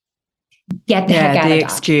 Get the heck out of the Dodge,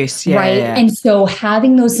 excuse. right? Yeah. And so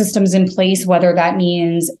having those systems in place, whether that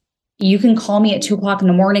means you can call me at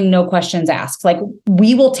 2:00 a.m, no questions asked. Like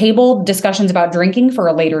we will table discussions about drinking for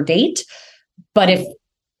a later date. But if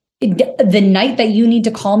the night that you need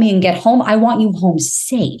to call me and get home, I want you home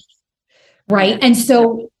safe. Right. And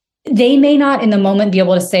so they may not in the moment be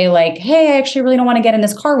able to say like, hey, I actually really don't want to get in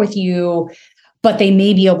this car with you. But they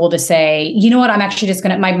may be able to say, you know what, I'm actually just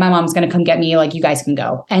going to, my mom's going to come get me. Like you guys can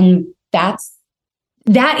go. And that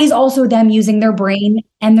is also them using their brain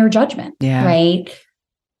and their judgment. Yeah. Right.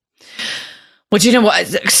 Well, do you know what,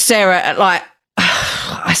 Sarah, like,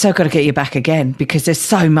 I still got to get you back again because there's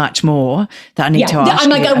so much more that I need to ask. I'm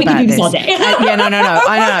like, you we can do this this all day. No.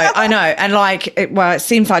 I know. And like, it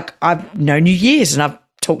seems like I've known you years and I've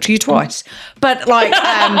talked to you twice, but like,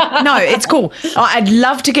 no, it's cool. I'd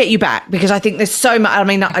love to get you back because I think there's so much. I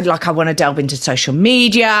mean, I want to delve into social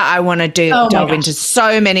media. I want to delve into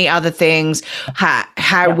so many other things.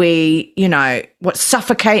 How we, what's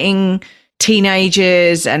suffocating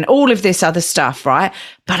teenagers and all of this other stuff, right?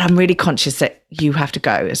 But I'm really conscious that you have to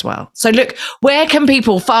go as well. So look, where can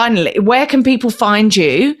people find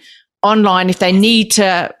you online if they need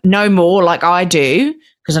to know more like I do?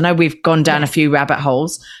 Because I know we've gone down a few rabbit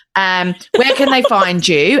holes. Where can they find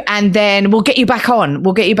you? And then we'll get you back on.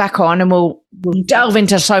 And we'll delve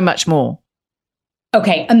into so much more.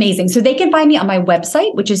 Okay, amazing. So they can find me on my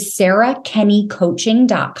website, which is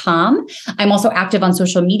sarahkennycoaching.com. I'm also active on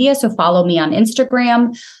social media, so follow me on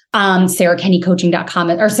Instagram.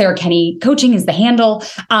 sarahkennycoaching.com, or Sarah Kenny Coaching is the handle.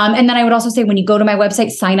 And then I would also say when you go to my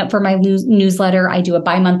website, sign up for my newsletter. I do a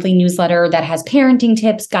bi-monthly newsletter that has parenting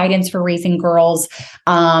tips, guidance for raising girls.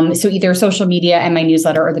 So either social media and my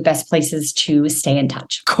newsletter are the best places to stay in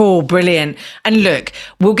touch. Cool, brilliant. And look,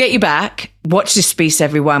 we'll get you back. Watch this space,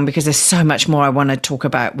 everyone, because there's so much more I want to talk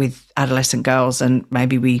about with adolescent girls. And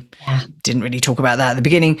maybe we didn't really talk about that at the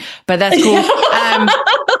beginning, but that's cool.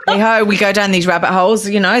 Hey ho, we go down these rabbit holes.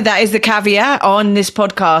 That is the caveat on this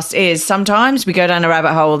podcast is sometimes we go down a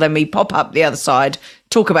rabbit hole, then we pop up the other side,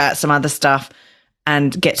 talk about some other stuff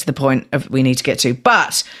and get to the point of we need to get to.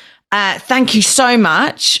 But thank you so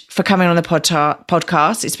much for coming on the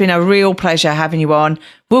podcast. It's been a real pleasure having you on.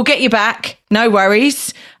 We'll get you back. No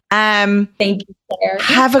worries. Thank you, Sarah.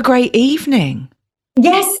 Have a great evening.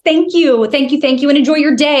 Yes, thank you. And enjoy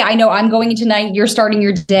your day. I know I'm going in tonight. You're starting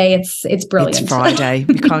your day. It's brilliant. It's Friday.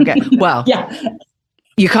 You can't get,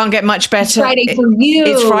 you can't get much better. It's Friday for you.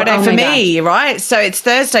 It's Friday for me, right? So it's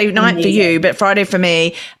Thursday night for you, but Friday for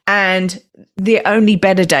me. And the only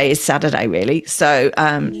better day is Saturday, really. So,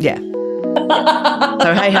 yeah.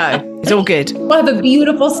 So hey ho, it's all good. Well, have a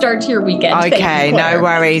beautiful start to your weekend. Okay, no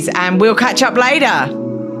worries. And we'll catch up later.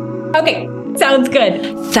 Okay, sounds good.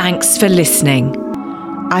 Thanks for listening.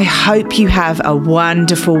 I hope you have a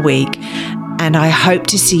wonderful week and I hope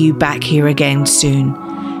to see you back here again soon.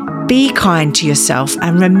 Be kind to yourself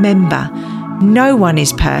and remember, no one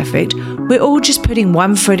is perfect. We're all just putting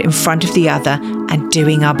one foot in front of the other and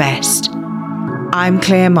doing our best. I'm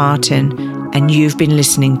Claire Martin and you've been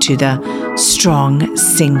listening to the Strong,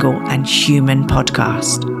 Single and Human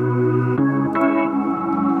podcast.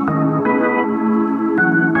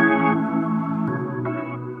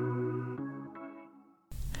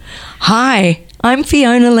 Hi, I'm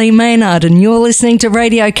Fiona Lee Maynard and you're listening to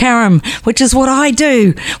Radio Carrum, which is what I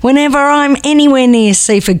do whenever I'm anywhere near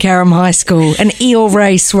Seaford Carrum High School and Eel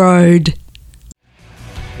Race Road.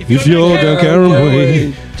 If you're down Carrum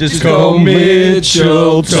Way, just call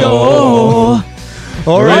Mitchell Tor.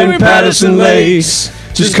 Or in Patterson Lakes,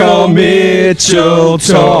 just call Mitchell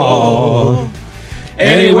Tor.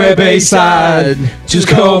 Anywhere Bayside, just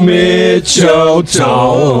call Mitchell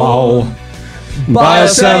Tor. Buy a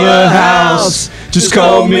summer house, just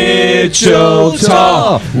call Mitchell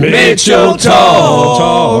Tor. Mitchell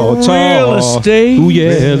Tor. Real estate. Ooh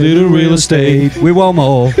yeah, little real estate. We want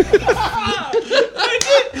more. We've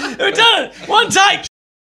done it. One take.